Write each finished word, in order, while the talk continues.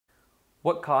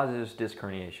What causes disc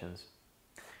herniations?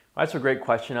 Well, that's a great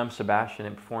question. I'm Sebastian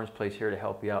at Performance Place here to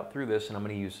help you out through this, and I'm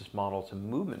going to use this model. It's a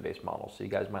movement-based model, so you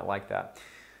guys might like that.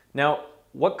 Now,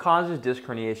 what causes disc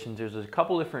herniations? There's a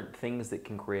couple different things that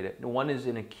can create it. One is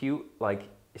an acute, like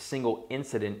single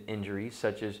incident injury,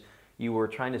 such as you were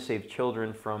trying to save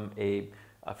children from a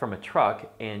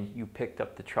truck, and you picked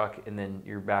up the truck, and then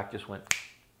your back just went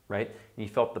right, and you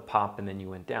felt the pop, and then you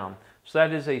went down. So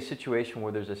that is a situation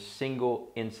where there's a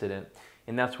single incident.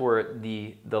 And that's where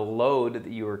the load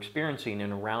that you were experiencing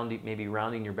and maybe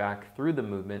rounding your back through the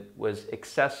movement was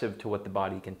excessive to what the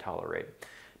body can tolerate.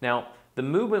 Now, the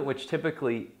movement which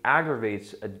typically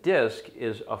aggravates a disc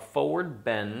is a forward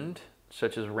bend,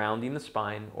 such as rounding the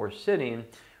spine or sitting,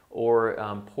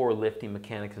 or poor lifting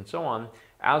mechanics and so on,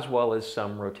 as well as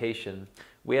some rotation.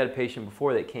 We had a patient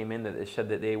before that came in that said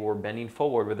that they were bending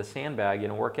forward with a sandbag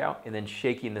in a workout and then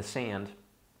shaking the sand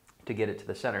to get it to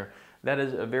the center. That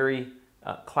is a very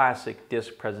classic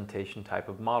disc presentation type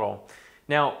of model.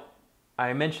 Now,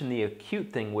 I mentioned the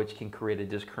acute thing which can create a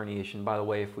disc herniation. By the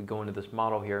way, if we go into this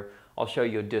model here, I'll show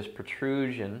you a disc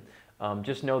protrusion.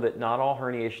 Just know that not all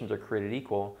herniations are created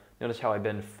equal. Notice how I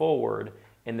bend forward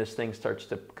and this thing starts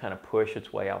to kind of push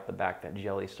its way out the back. That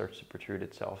jelly starts to protrude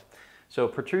itself. So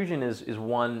protrusion is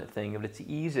one thing, but it's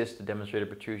the easiest to demonstrate a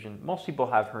protrusion. Most people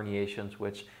have herniations,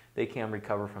 which they can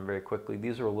recover from very quickly.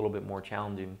 These are a little bit more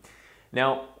challenging.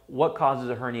 Now, what causes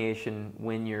a herniation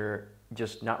when you're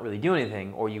just not really doing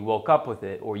anything, or you woke up with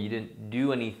it, or you didn't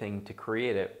do anything to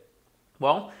create it?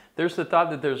 Well, there's the thought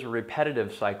that there's a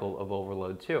repetitive cycle of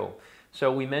overload too.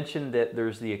 So we mentioned that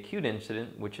there's the acute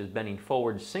incident, which is bending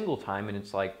forward single time, and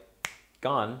it's like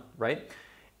gone, right?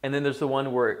 And then there's the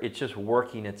one where it's just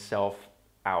working itself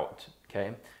out,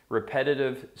 okay?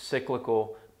 Repetitive,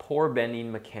 cyclical, poor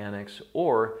bending mechanics,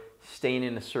 or staying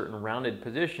in a certain rounded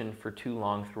position for too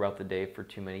long throughout the day for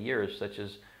too many years, such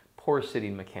as poor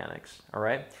sitting mechanics, all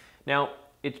right? Now,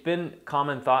 it's been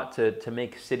common thought to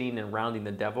make sitting and rounding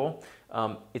the devil.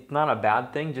 It's not a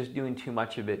bad thing, just doing too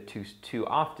much of it too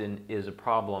often is a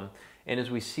problem. And as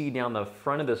we see down the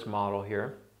front of this model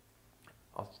here,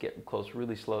 I'll get close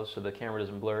really slow so the camera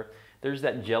doesn't blur. There's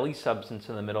that jelly substance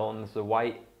in the middle, and there's the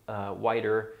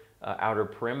whiter outer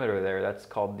perimeter there. That's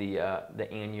called the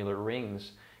annular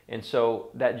rings. And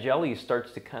so that jelly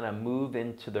starts to kind of move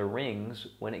into the rings.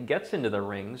 When it gets into the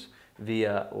rings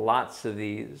via lots of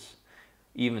these,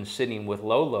 even sitting with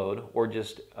low load, or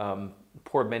just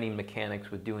poor bending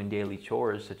mechanics with doing daily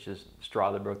chores, such as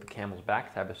straw that broke the camel's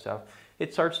back type of stuff,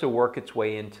 it starts to work its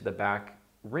way into the back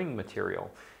ring material.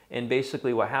 And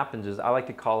basically what happens is, I like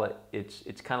to call it, it's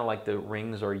kind of like the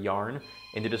rings are yarn,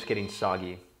 and they're just getting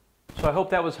soggy. So I hope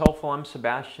that was helpful. I'm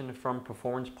Sebastian from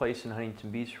Performance Place in Huntington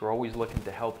Beach. We're always looking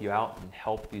to help you out and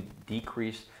help you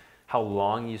decrease how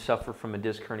long you suffer from a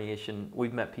disc herniation.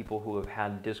 We've met people who have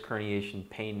had disc herniation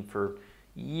pain for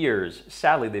years.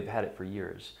 Sadly, they've had it for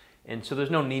years. And so there's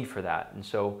no need for that. And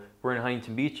so we're in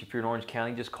Huntington Beach. If you're in Orange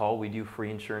County, just call. We do free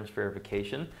insurance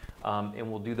verification, and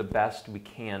we'll do the best we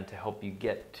can to help you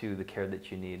get to the care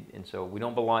that you need. And so we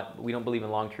don't believe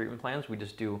in long treatment plans. We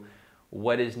just do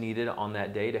what is needed on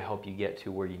that day to help you get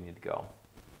to where you need to go.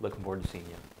 Looking forward to seeing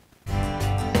you.